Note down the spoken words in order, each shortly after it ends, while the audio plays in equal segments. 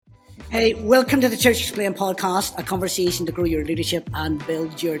Hey, welcome to the Church Explained podcast, a conversation to grow your leadership and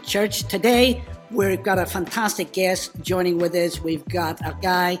build your church. Today, we've got a fantastic guest joining with us. We've got a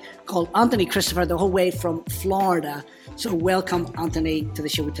guy called Anthony Christopher, the whole way from Florida. So welcome, Anthony, to the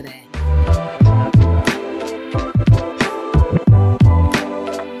show today.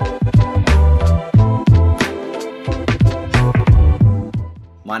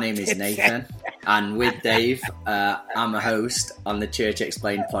 My name is Nathan, and with Dave, I'm a host on the Church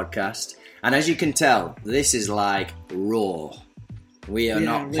Explained podcast. And as you can tell, this is like raw. We are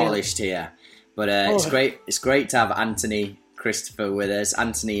not polished here, but it's great. It's great to have Anthony Christopher with us.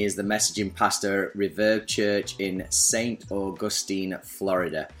 Anthony is the messaging pastor at Reverb Church in St. Augustine,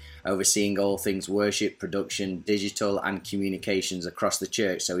 Florida, overseeing all things worship, production, digital, and communications across the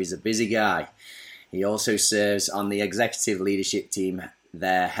church. So he's a busy guy. He also serves on the executive leadership team.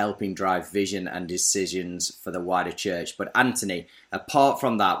 They're helping drive vision and decisions for the wider church. But Anthony, apart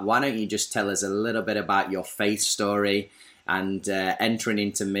from that, why don't you just tell us a little bit about your faith story and entering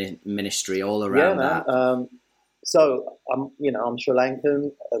into ministry all around that? So I'm Sri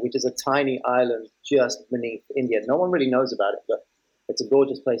Lankan, which is a tiny island just beneath India. No one really knows about it, but it's a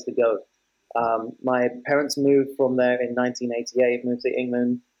gorgeous place to go. My parents moved from there in 1988, moved to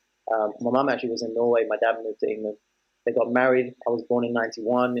England. My mum actually was in Norway. My dad moved to England. They got married. I was born in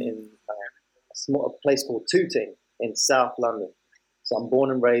 91 in a place called Tooting in South London. So I'm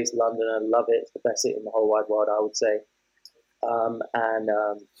born and raised London. I love it. It's the best city in the whole wide world, I would say.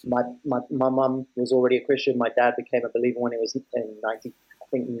 My mum was already a Christian. My dad became a believer when he was in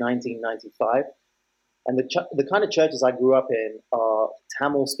 1995. And the kind of churches I grew up in are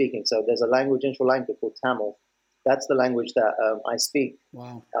Tamil speaking. So there's a language in Sri Lanka called Tamil. That's the language that I speak.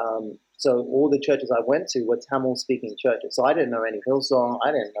 Wow. So all the churches I went to were Tamil-speaking churches. So I didn't know any Hillsong.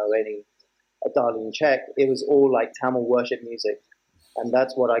 I didn't know any Darlene Check. It was all like Tamil worship music. And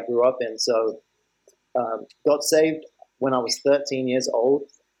that's what I grew up in. So got saved when I was 13 years old.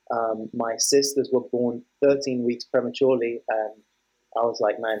 My sisters were born 13 weeks prematurely. And I was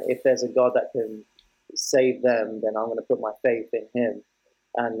like, man, if there's a God that can save them, then I'm going to put my faith in him.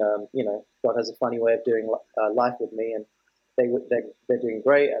 And, God has a funny way of doing life with me. And they're doing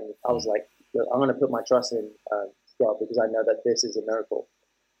great, and I was like, look, I'm going to put my trust in God because I know that this is a miracle.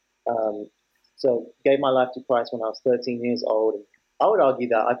 So gave my life to Christ when I was 13 years old. And I would argue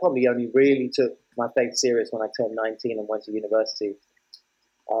that I probably only really took my faith serious when I turned 19 and went to university.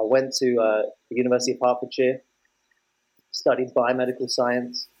 I went to the University of Hertfordshire, studied biomedical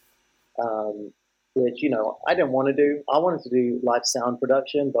science, which, I didn't want to do. I wanted to do live sound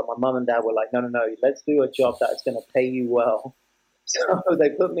production, but my mum and dad were like, no, let's do a job that's going to pay you well. So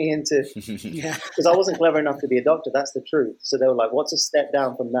they put me into, because I wasn't clever enough to be a doctor, that's the truth. So they were like, what's a step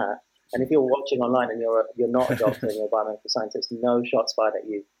down from that? And if you're watching online and you're not a doctor and you're a biomedical scientist, no shots fired at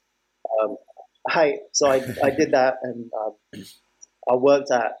you. So I did that, and I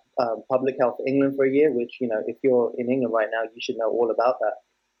worked at Public Health England for a year, which, if you're in England right now, you should know all about that.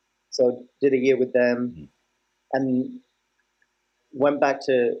 So did a year with them and went back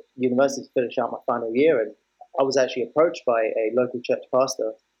to university to finish out my final year. And I was actually approached by a local church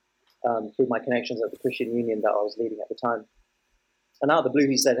pastor through my connections at the Christian Union that I was leading at the time. And out of the blue,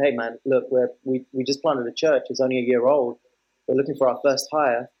 he said, hey, man, look, we just planted a church. It's only a year old. We're looking for our first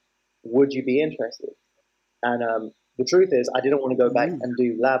hire. Would you be interested? And the truth is, I didn't want to go back and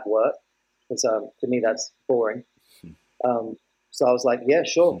do lab work because to me, that's boring. So I was like, yeah,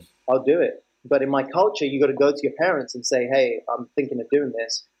 sure. I'll do it. But in my culture, you got to go to your parents and say, hey, I'm thinking of doing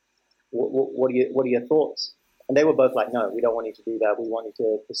this. What are your thoughts? And they were both like, no, we don't want you to do that. We want you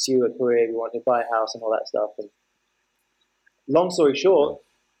to pursue a career. We want you to buy a house and all that stuff. And long story short,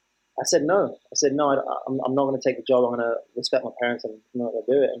 I said, no. I'm not going to take the job. I'm going to respect my parents and I'm not going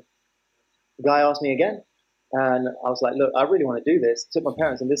to do it. And the guy asked me again. And I was like, look, I really want to do this. Took my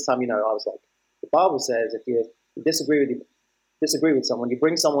parents. And this time, I was like, the Bible says if you disagree with someone, you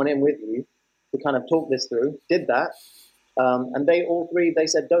bring someone in with you to kind of talk this through. Did that, and they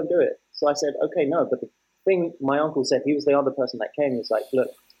said don't do it. So I said okay, no. But the thing my uncle said, he was the other person that came. He was like, look,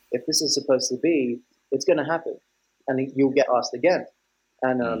 if this is supposed to be, it's going to happen, and you'll get asked again.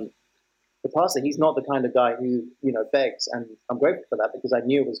 And the pastor, he's not the kind of guy who begs, and I'm grateful for that because I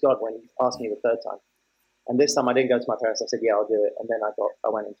knew it was God when he asked me the third time. And this time I didn't go to my parents. I said, yeah, I'll do it. And then I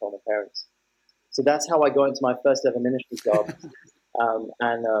went and told my parents. So that's how I got into my first ever ministry job.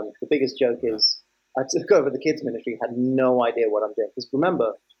 The biggest joke is I took over the kids ministry, had no idea what I'm doing. Because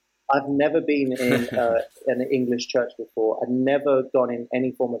remember, I've never been in an English church before. I'd never gone in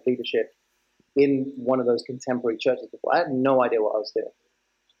any form of leadership in one of those contemporary churches before. I had no idea what I was doing.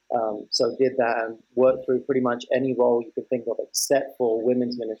 So did that and worked through pretty much any role you could think of except for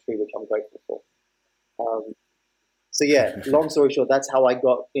women's ministry, which I'm grateful for. So yeah, long story short, that's how I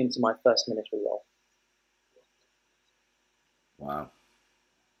got into my first ministry role. Wow.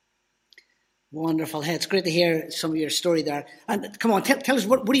 Wonderful. Hey, it's great to hear some of your story there. And come on, tell us,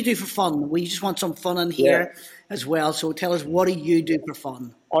 what do you do for fun? We just want some fun in here as well. So tell us, what do you do for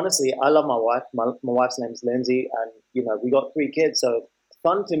fun? Honestly, I love my wife. My wife's name is Lindsay, and we got 3 kids. So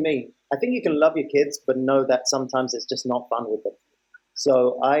fun to me, I think you can love your kids, but know that sometimes it's just not fun with them.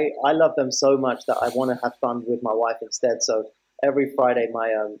 So I love them so much that I want to have fun with my wife instead. So every Friday,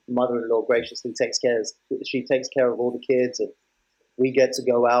 my mother-in-law graciously takes care of all the kids, and we get to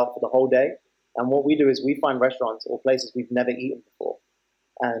go out for the whole day. And what we do is we find restaurants or places we've never eaten before,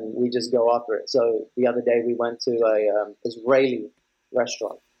 and we just go after it. So the other day we went to a Israeli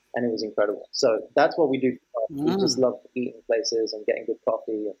restaurant, and it was incredible. So that's what we do. We just love eating places and getting good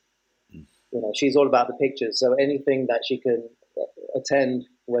coffee. And, she's all about the pictures. So anything that she can attend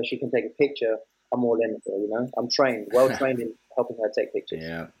where she can take a picture, I'm all in for. I'm well trained in helping her take pictures.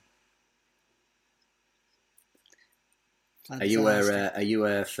 Yeah. Fantastic. Are you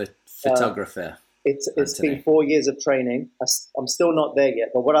a photographer? It's been 4 years of training. I'm still not there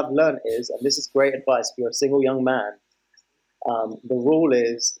yet. But what I've learned is, and this is great advice if you're a single young man, the rule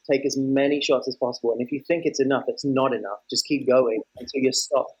is take as many shots as possible. And if you think it's enough, it's not enough. Just keep going until you're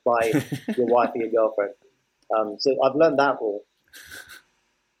stopped by your wife or your girlfriend. So I've learned that rule.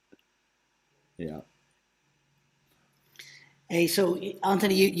 Yeah. Hey, so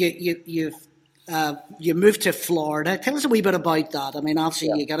Anthony, you moved to Florida. Tell us a wee bit about that. I mean, obviously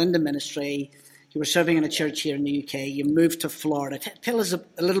you got into ministry. You were serving in a church here in the UK. You moved to Florida. Tell us a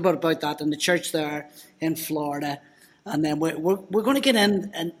little bit about that and the church there in Florida. And then we're going to get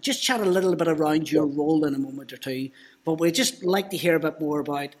in and just chat a little bit around your role in a moment or two. But we'd just like to hear a bit more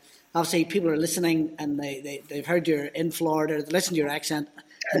about, obviously people are listening and they've heard you're in Florida, they listen to your accent,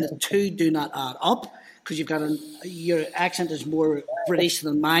 and the two do not add up because your accent is more British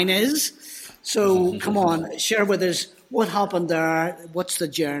than mine is. So come on, share with us what happened there. What's the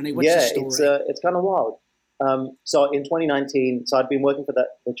journey? What's the story? It's kind of wild. So in 2019, I'd been working for the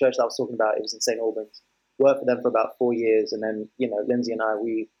church that I was talking about. It was in St. Albans. Worked for them for about 4 years, and then Lindsay and I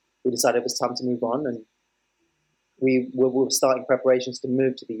we decided it was time to move on, and we were starting preparations to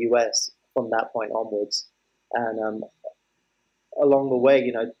move to the US from that point onwards. And along the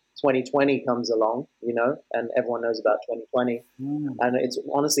way, 2020 comes along, and everyone knows about 2020, and it's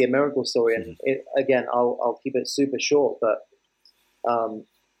honestly a miracle story. And again, I'll keep it super short, but on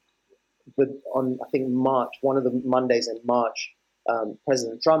I think March, one of the Mondays in March,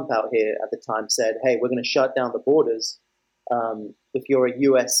 President Trump out here at the time said, "Hey, we're going to shut down the borders. If you're a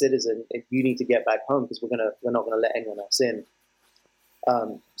U.S. citizen, you need to get back home because we're not going to let anyone else in."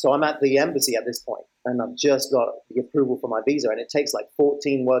 So I'm at the embassy at this point, and I've just got the approval for my visa, and it takes like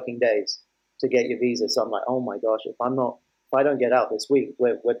 14 working days to get your visa. So I'm like, oh my gosh, if I don't get out this week,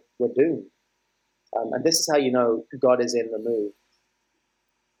 we're doomed. And this is how God is in the move.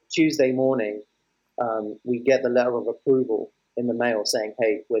 Tuesday morning, we get the letter of approval in the mail saying,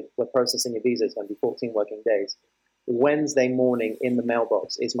 "Hey, we're processing your visa. It's going to be 14 working days." Wednesday morning in the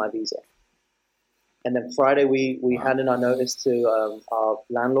mailbox is my visa. And then Friday, we hand in our notice to our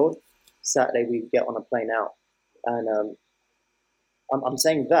landlord. Saturday, we get on a plane out. And I'm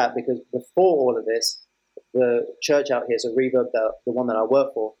saying that because before all of this, the church out here, so Reverb, the one that I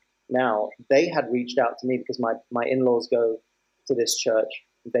work for now, they had reached out to me because my in-laws go to this church.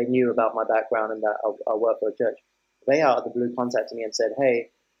 They knew about my background and that I work for a church. They out of the blue contacted me and said,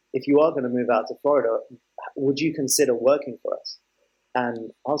 "Hey, if you are going to move out to Florida, would you consider working for us?"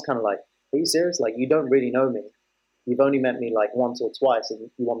 And I was kind of like, "Are you serious? Like, you don't really know me. You've only met me like once or twice,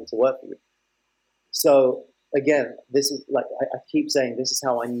 and you want me to work for you." So again, this is like I keep saying, this is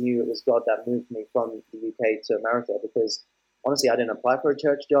how I knew it was God that moved me from the UK to America, because honestly, I didn't apply for a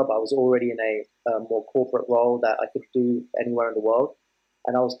church job. I was already in a more corporate role that I could do anywhere in the world,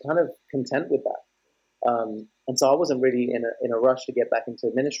 and I was kind of content with that. And so I wasn't really in a rush to get back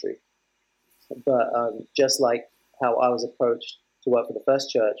into ministry. But just like how I was approached to work for the first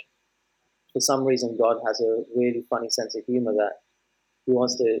church, for some reason, God has a really funny sense of humor that He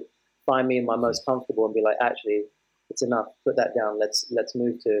wants to find me in my most comfortable and be like, "Actually, it's enough. Put that down. Let's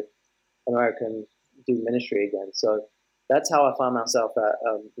move to America and do ministry again." So that's how I found myself at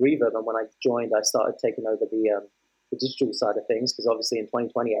Reverb. And when I joined, I started taking over the digital side of things, because obviously in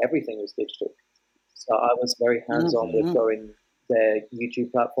 2020 everything was digital. So I was very hands-on with growing their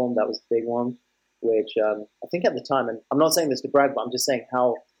YouTube platform. That was the big one, which I think at the time, and I'm not saying this to brag, but I'm just saying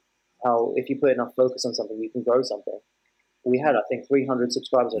how if you put enough focus on something, you can grow something. we had, I think, 300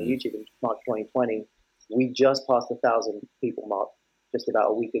 subscribers on YouTube in March 2020. We just passed the 1,000 people mark just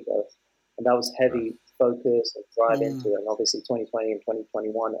about a week ago. And that was heavy focus and drive into it. And obviously 2020 and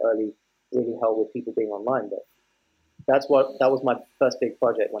 2021 early really helped with people being online. But that was my first big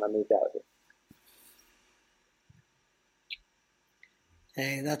project when I moved out here.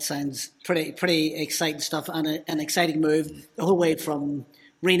 Hey, that sounds pretty exciting stuff, and an exciting move the whole way from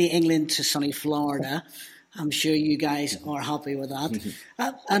rainy England to sunny Florida. I'm sure you guys are happy with that.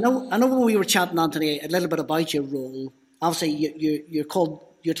 I know when we were chatting, Anthony, a little bit about your role. Obviously, you're called,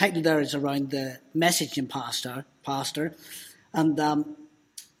 your title there is around the messaging pastor, and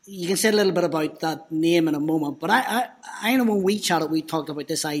you can say a little bit about that name in a moment. But I know when we chatted, we talked about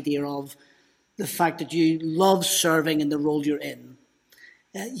this idea of the fact that you love serving in the role you're in.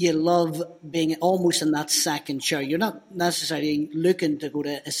 You love being almost in that second chair. You're not necessarily looking to go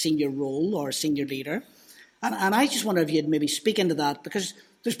to a senior role or a senior leader. And I just wonder if you'd maybe speak into that, because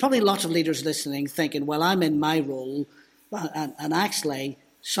there's probably lots of leaders listening thinking, well, I'm in my role. And actually,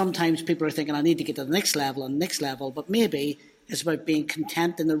 sometimes people are thinking, I need to get to the next level. But maybe it's about being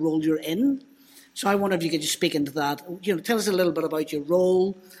content in the role you're in. So I wonder if you could just speak into that. Tell us a little bit about your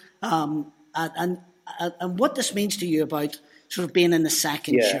role and what this means to you about sort of being in the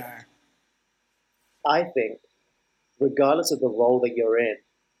second chair. I think regardless of the role that you're in,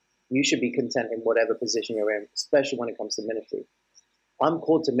 you should be content in whatever position you're in, especially when it comes to ministry. I'm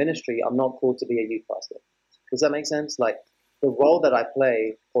called to ministry. I'm not called to be a youth pastor. Does that make sense? Like, the role that I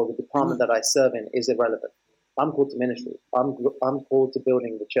play or the department that I serve in is irrelevant. I'm called to ministry. I'm called to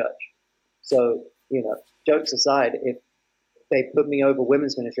building the church. So, jokes aside, if they put me over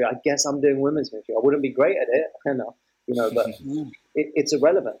women's ministry, I guess I'm doing women's ministry. I wouldn't be great at it, I know. But it's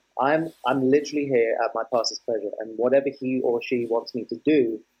irrelevant. I'm literally here at my pastor's pleasure, and whatever he or she wants me to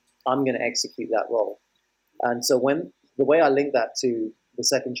do, I'm going to execute that role. And so the way I link that to the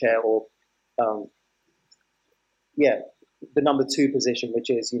second chair or, the number 2 position, which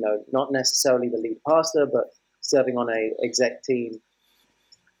is, not necessarily the lead pastor, but serving on a exec team,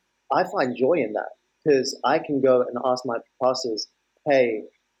 I find joy in that, because I can go and ask my pastors, hey,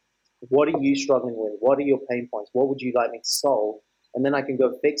 what are you struggling with? What are your pain points? What would you like me to solve? And then I can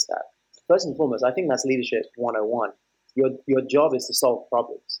go fix that. First and foremost, I think that's leadership 101. Your job is to solve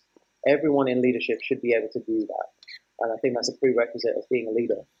problems. Everyone in leadership should be able to do that. And I think that's a prerequisite of being a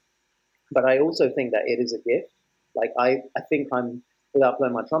leader. But I also think that it is a gift. Like, I think without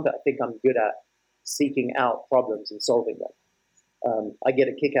blowing my trumpet, I think I'm good at seeking out problems and solving them. I get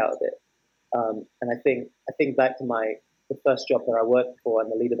a kick out of it. And I think back to the first job that I worked for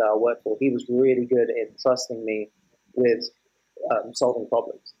and the leader that I worked for, he was really good in trusting me with solving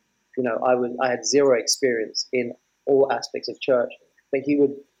problems. I had zero experience in all aspects of church, but he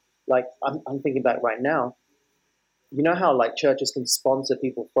would, I'm thinking back right now, how churches can sponsor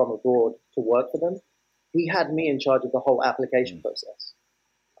people from abroad to work for them? He had me in charge of the whole application process.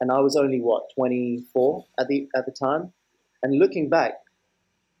 And I was only, 24 at the time? And looking back,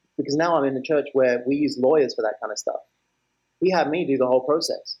 because now I'm in a church where we use lawyers for that kind of stuff, he had me do the whole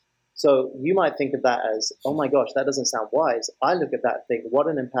process. So you might think of that as, oh my gosh, that doesn't sound wise. I look at that and think, what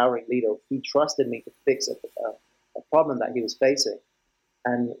an empowering leader. He trusted me to fix a problem that he was facing.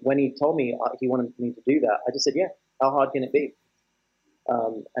 And when he told me he wanted me to do that, I just said, yeah, how hard can it be?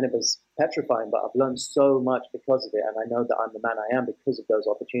 And it was petrifying, but I've learned so much because of it. And I know that I'm the man I am because of those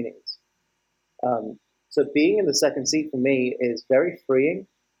opportunities. So being in the second seat for me is very freeing.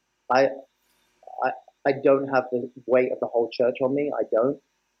 I don't have the weight of the whole church on me. I don't.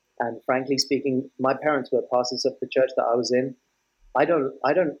 And frankly speaking, my parents were pastors of the church that I was in. I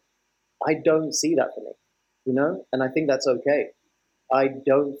don't see that for me, and I think that's okay. I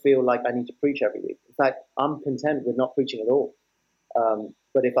don't feel like I need to preach every week. In fact, I'm content with not preaching at all.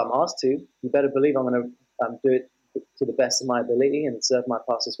 But if I'm asked to, you better believe I'm going to do it to the best of my ability and serve my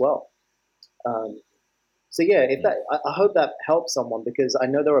pastors well. So yeah, I hope that helps someone, because I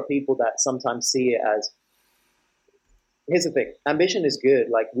know there are people that sometimes see it as, here's the thing, ambition is good.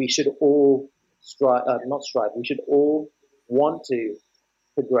 Like, we should all we should all want to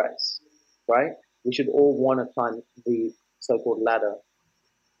progress, right? We should all want to climb the so-called ladder,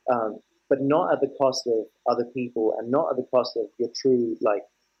 but not at the cost of other people and not at the cost of your true,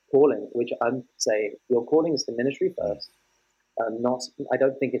 calling, which I'm saying your calling is to ministry first. I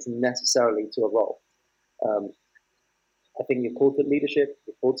don't think it's necessarily to a role. I think you're called to leadership,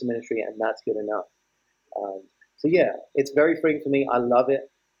 you're called to ministry, and that's good enough. So yeah, it's very freeing for me. I love it,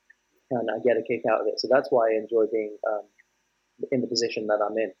 and I get a kick out of it. So that's why I enjoy being in the position that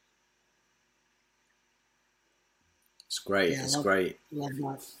I'm in. It's great. Yeah, it's great. Love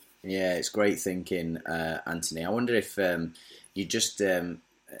that. Yeah, it's great thinking, Anthony. I wonder if you just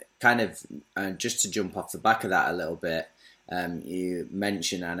kind of just to jump off the back of that a little bit. You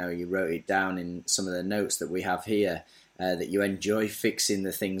mentioned, I know you wrote it down in some of the notes that we have here, that you enjoy fixing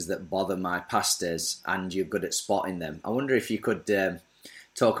the things that bother my pastors, and you're good at spotting them. I wonder if you could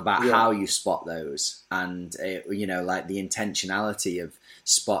talk about how you spot those, and like the intentionality of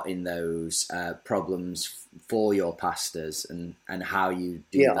spotting those problems for your pastors, and how you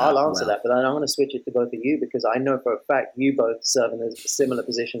do that. I'll answer that, but then I'm going to switch it to both of you, because I know for a fact you both serve in a similar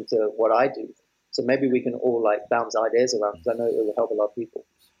position to what I do. So maybe we can all bounce ideas around, because I know it will help a lot of people.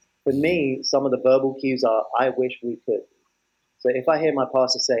 For me, some of the verbal cues are, I wish we could. So if I hear my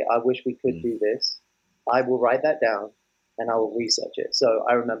pastor say, I wish we could do this, I will write that down and I will research it. So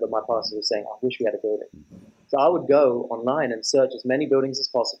I remember my pastor was saying, I wish we had a building. So I would go online and search as many buildings as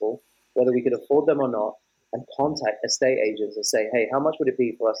possible, whether we could afford them or not, and contact estate agents and say, hey, how much would it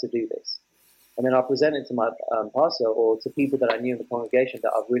be for us to do this? And then I'll present it to my pastor or to people that I knew in the congregation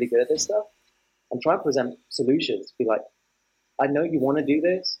that are really good at this stuff, and try and present solutions. Be like, I know you want to do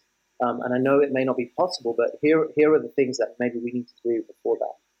this, and I know it may not be possible, but here are the things that maybe we need to do before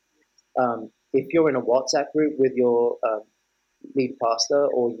that. If you're in a WhatsApp group with your lead pastor,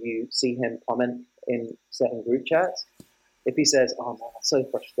 or you see him comment in certain group chats, if he says, oh man, that's so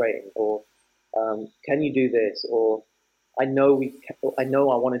frustrating, or can you do this, or I know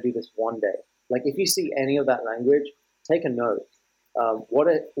I want to do this one day. Like, if you see any of that language, take a note. What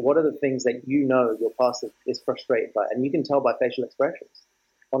are the things that your pastor is frustrated by? And you can tell by facial expressions.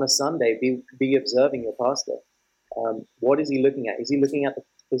 On a Sunday, be observing your pastor. What is he looking at? Is he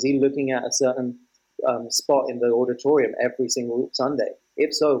looking at a certain spot in the auditorium every single Sunday?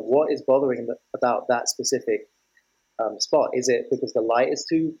 If so, what is bothering him about that specific spot? Is it because the light is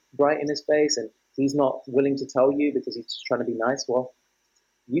too bright in his face and he's not willing to tell you because he's just trying to be nice? Well,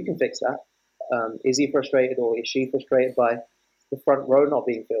 you can fix that. Is he frustrated, or is she frustrated by the front row not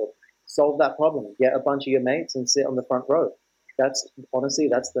being filled? Solve that problem. Get a bunch of your mates and sit on the front row. That's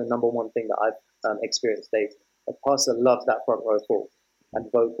the number one thing that I've experienced. A pastor loves that front row full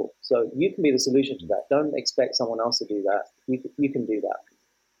and vocal. So you can be the solution to that. Don't expect someone else to do that. You can do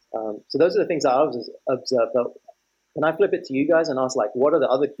that. So those are the things that I've observed. But can I flip it to you guys and ask, what are the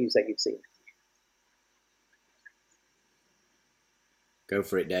other cues that you've seen? Go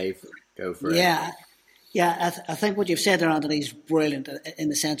for it, Dave. Go for it. Yeah. I think what you've said there, Anthony, is brilliant in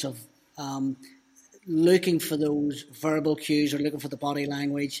the sense of looking for those verbal cues or looking for the body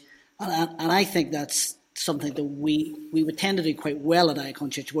language. And I think that's something that we would tend to do quite well at Icon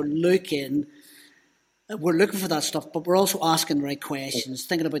Church. We're looking for that stuff, but we're also asking the right questions,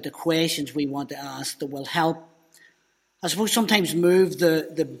 thinking about the questions we want to ask that will help, I suppose, sometimes move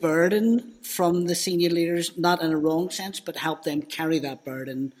the burden from the senior leaders, not in a wrong sense, but help them carry that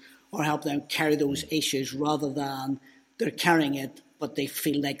burden or help them carry those issues rather than they're carrying it, but they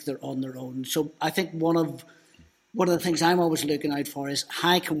feel like they're on their own. So I think one of the things I'm always looking out for is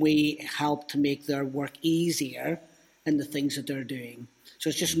how can we help to make their work easier in the things that they're doing. So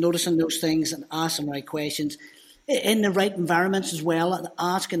it's just noticing those things and asking the right questions in the right environments as well, and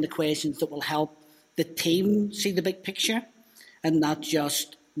asking the questions that will help the team see the big picture and not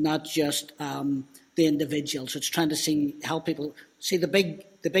just the individual. So it's trying to help people see the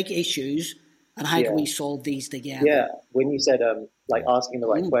big issues and how can we solve these together. Yeah, when you said asking the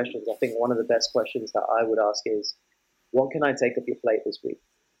right questions, I think one of the best questions that I would ask is, what can I take off your plate this week?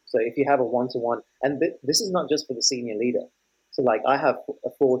 So if you have a one-to-one, and this is not just for the senior leader. So I have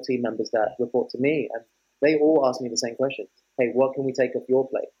 4 team members that report to me, and they all ask me the same question. Hey, what can we take off your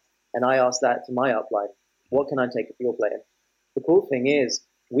plate? And I ask that to my upline. What can I take off your plate? And the cool thing is,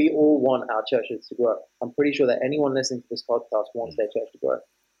 we all want our churches to grow. I'm pretty sure that anyone listening to this podcast wants their church to grow.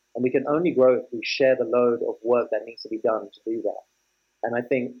 And we can only grow if we share the load of work that needs to be done to do that. And I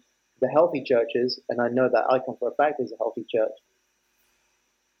think the healthy churches, and I know that Icon for a fact is a healthy church,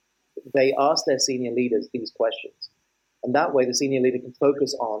 they ask their senior leaders these questions. And that way the senior leader can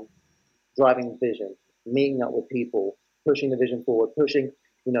focus on driving the vision, meeting up with people, pushing the vision forward,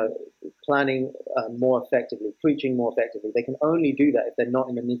 planning more effectively, preaching more effectively. They can only do that if they're not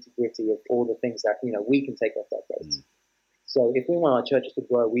in the nitty-gritty of all the things that, we can take off their plates. So if we want our churches to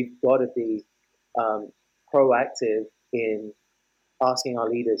grow, we've got to be proactive in asking our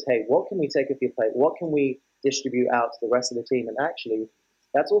leaders, hey, what can we take off your plate? What can we distribute out to the rest of the team? And actually,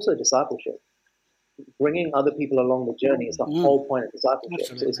 that's also discipleship. Bringing other people along the journey is the whole point of discipleship.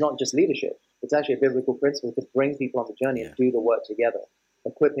 Absolutely. So it's not just leadership. It's actually a biblical principle to bring people on the journey and do the work together.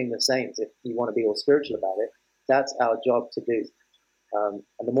 Equipping the saints, if you want to be all spiritual about it, that's our job to do. And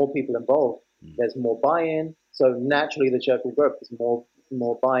the more people involved, there's more buy-in. So naturally the church will grow because more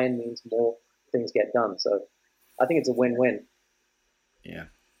more buy-in means more things get done. So I think it's a win-win. Yeah.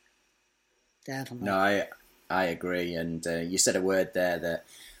 Definitely. No, I agree. And you said a word there that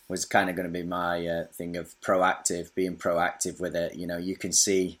was kind of going to be my thing of proactive, being proactive with it. You know, you can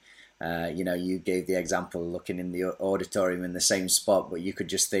see, you gave the example of looking in the auditorium in the same spot, but you could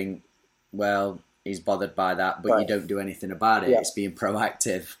just think, well, he's bothered by that, but you don't do anything about it. Yeah. It's being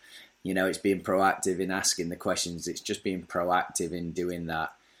proactive. You know, it's being proactive in asking the questions. It's just being proactive in doing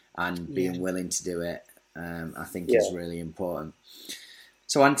that and being willing to do it. I think is really important.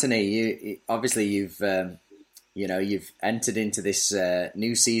 So, Anthony, you've entered into this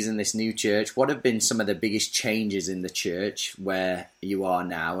new season, this new church. What have been some of the biggest changes in the church where you are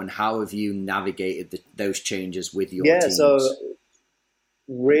now, and how have you navigated those changes with your teams? So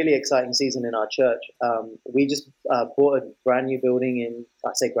really exciting season in our church. We just bought a brand new building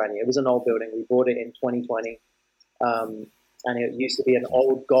I say brand new, it was an old building. We bought it in 2020. And it used to be an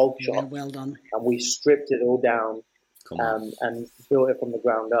old golf shop. Well done. And we stripped it all down and built it from the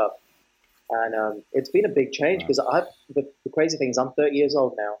ground up. And it's been a big change because the crazy thing is I'm 30 years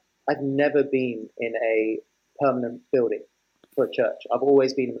old now. I've never been in a permanent building for a church. I've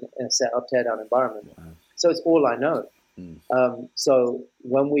always been in a set up, tear down environment. Wow. So it's all I know. So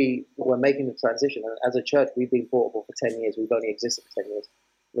when we were making the transition, and as a church, we've been portable for 10 years. We've only existed for 10 years.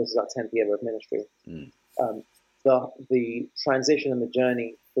 This is our 10th year of ministry. The transition and the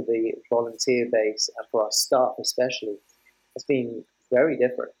journey for the volunteer base and for our staff especially has been very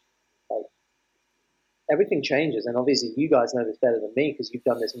different. Like, everything changes, and obviously you guys know this better than me because you've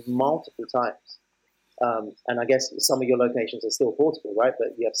done this multiple times. And I guess some of your locations are still portable, right?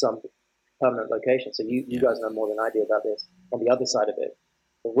 But you have some permanent locations, so you guys know more than I do about this on the other side of it.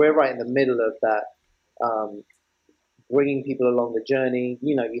 But we're right in the middle of that. Bringing people along the journey.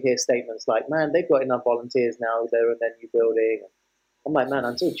 You know, you hear statements like, man, they've got enough volunteers now, they're in their new building. I'm like, man,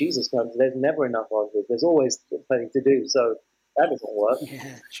 until Jesus comes, there's never enough volunteers. There's always plenty to do. So that doesn't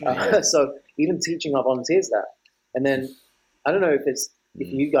work. So even teaching our volunteers that. And then, I don't know if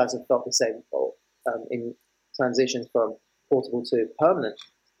you guys have felt the same in transition from portable to permanent,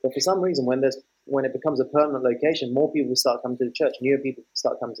 but for some reason, when it becomes a permanent location, more people start coming to the church, newer people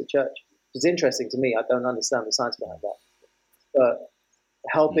start coming to church. It's interesting to me. I don't understand the science behind that. But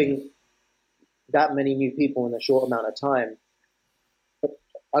helping that many new people in a short amount of time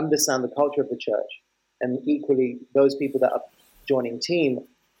understand the culture of the church, and equally those people that are joining team,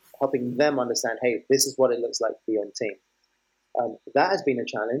 helping them understand, hey, this is what it looks like to be on team. That has been a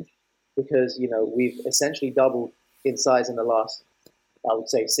challenge because, we've essentially doubled in size in the last, I would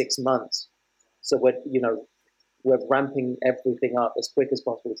say, 6 months. So we're ramping everything up as quick as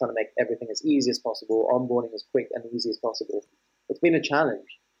possible, trying to make everything as easy as possible, onboarding as quick and easy as possible. It's been a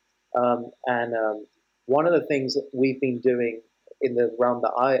challenge. One of the things that we've been doing in the realm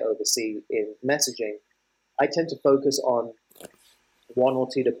that I oversee in messaging, I tend to focus on 1 or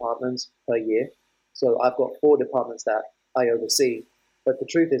 2 departments per year. So I've got 4 departments that I oversee. But the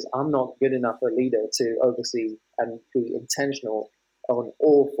truth is, I'm not good enough a leader to oversee and be intentional on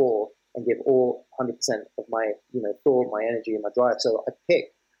all 4 and give all 100% of my, thought, my energy, and my drive. So I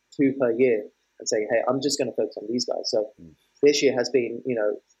pick 2 per year and say, hey, I'm just going to focus on these guys. So this year has been,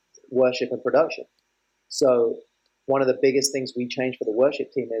 worship and production. So one of the biggest things we changed for the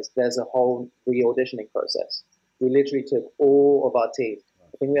worship team is there's a whole re-auditioning process. We literally took all of our team.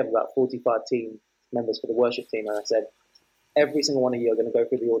 I think we have about 45 team members for the worship team. And I said, every single one of you are going to go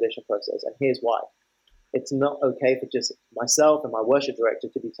through the audition process. And here's why. It's not okay for just myself and my worship director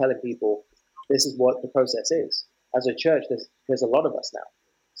to be telling people this is what the process is. As a church, there's a lot of us now.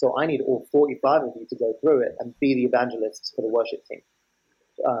 So I need all 45 of you to go through it and be the evangelists for the worship team.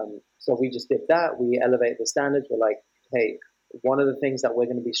 So we just did that. We elevated the standards. We're like, hey, one of the things that we're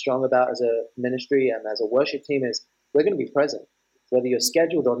going to be strong about as a ministry and as a worship team is we're going to be present. Whether you're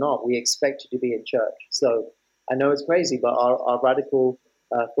scheduled or not, we expect you to be in church. So I know it's crazy, but our radical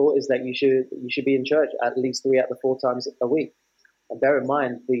thought is that you should be in church at least 3 out of the 4 times a week. And bear in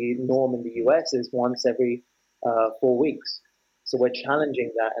mind, the norm in the US is once every 4 weeks. So we're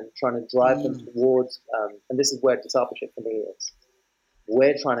challenging that and trying to drive them towards, and this is where discipleship for me is.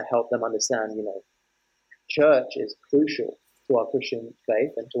 We're trying to help them understand, church is crucial to our Christian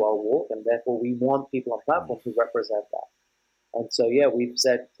faith and to our walk, and therefore we want people on platform who represent that. And so, we've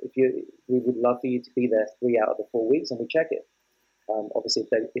said we would love for you to be there 3 out of the 4 weeks, and we check it. Obviously,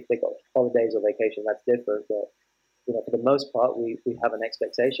 if they got holidays or vacation, that's different. But for the most part, we have an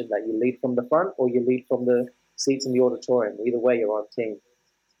expectation that you lead from the front or you lead from the seats in the auditorium. Either way, you're on team.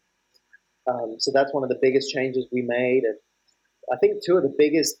 So that's one of the biggest changes we made, and I think 2 of the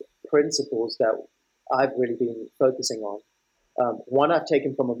biggest principles that I've really been focusing on One I've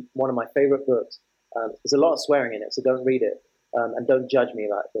taken from one of my favorite books. There's a lot of swearing in it, so don't read it and don't judge me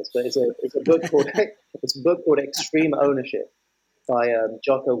like this. But it's a book called Extreme Ownership by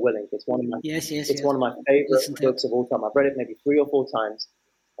Jocko Willink. It's one of my one of my favorite books of all time. I've read it maybe 3 or 4 times,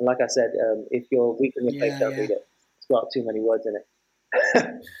 and like I said, if you're weak in your faith, don't read it. It's got too many words in it.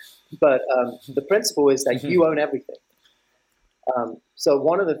 But the principle is that you own everything. So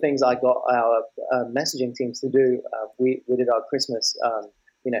one of the things I got our messaging teams to do, we did our Christmas,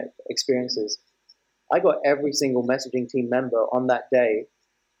 experiences. I got every single messaging team member on that day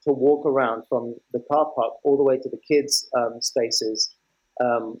to walk around from the car park all the way to the kids' spaces,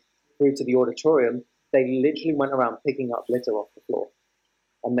 through to the auditorium. They literally went around picking up litter off the floor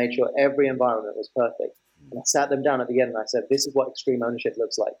and made sure every environment was perfect. And I sat them down at the end and I said, this is what extreme ownership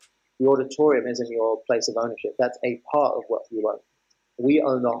looks like. The auditorium isn't your place of ownership. That's a part of what you own. We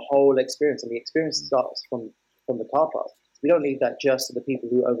own the whole experience, and the experience starts from the car park. We don't leave that just to the people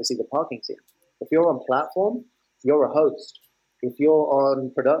who oversee the parking scene. If you're on platform, you're a host. If you're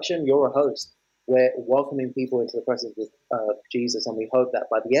on production, you're a host. We're welcoming people into the presence of Jesus, and we hope that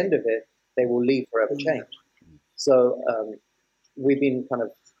by the end of it, they will leave forever changed. So we've been kind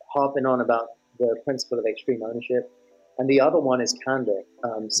of harping on about the principle of extreme ownership. And the other one is candor,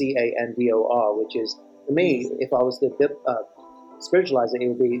 Candor, which is, for me, if I was to spiritualize it, it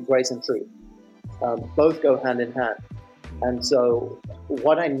would be grace and truth. Both go hand in hand. And so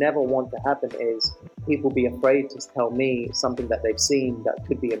what I never want to happen is people be afraid to tell me something that they've seen that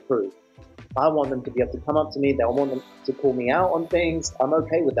could be improved. I want them to be able to come up to me. I want them to call me out on things. I'm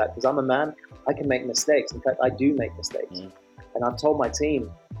okay with that because I'm a man. I can make mistakes. In fact, I do make mistakes. And I've told my team,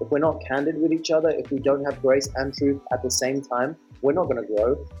 if we're not candid with each other, if we don't have grace and truth at the same time, we're not going to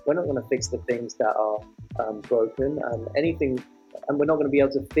grow. We're not going to fix the things that are broken. And we're not going to be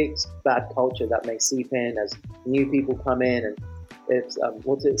able to fix bad culture that may seep in as new people come in. And it's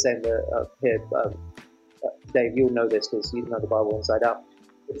what's it saying here? Dave, you'll know this because you know the Bible inside out.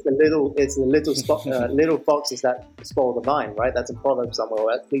 It's the little foxes that spoil the vine, right? That's in Proverbs somewhere,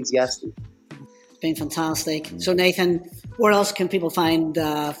 or Ecclesiastes. Been fantastic. So Nathan, where else can people find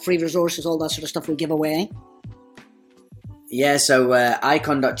free resources, all that sort of stuff we give away? Yeah, so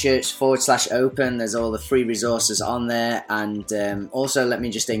icon.church/open, there's all the free resources on there. And also, let me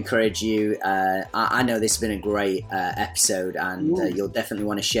just encourage you, I know this has been a great episode, and you'll definitely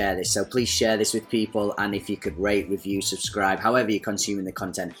want to share this. So please share this with people, and if you could rate, review, subscribe, however you're consuming the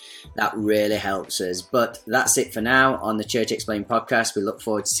content, that really helps us. But that's it for now on the Church Explained podcast. We look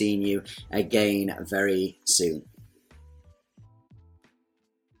forward to seeing you again very soon.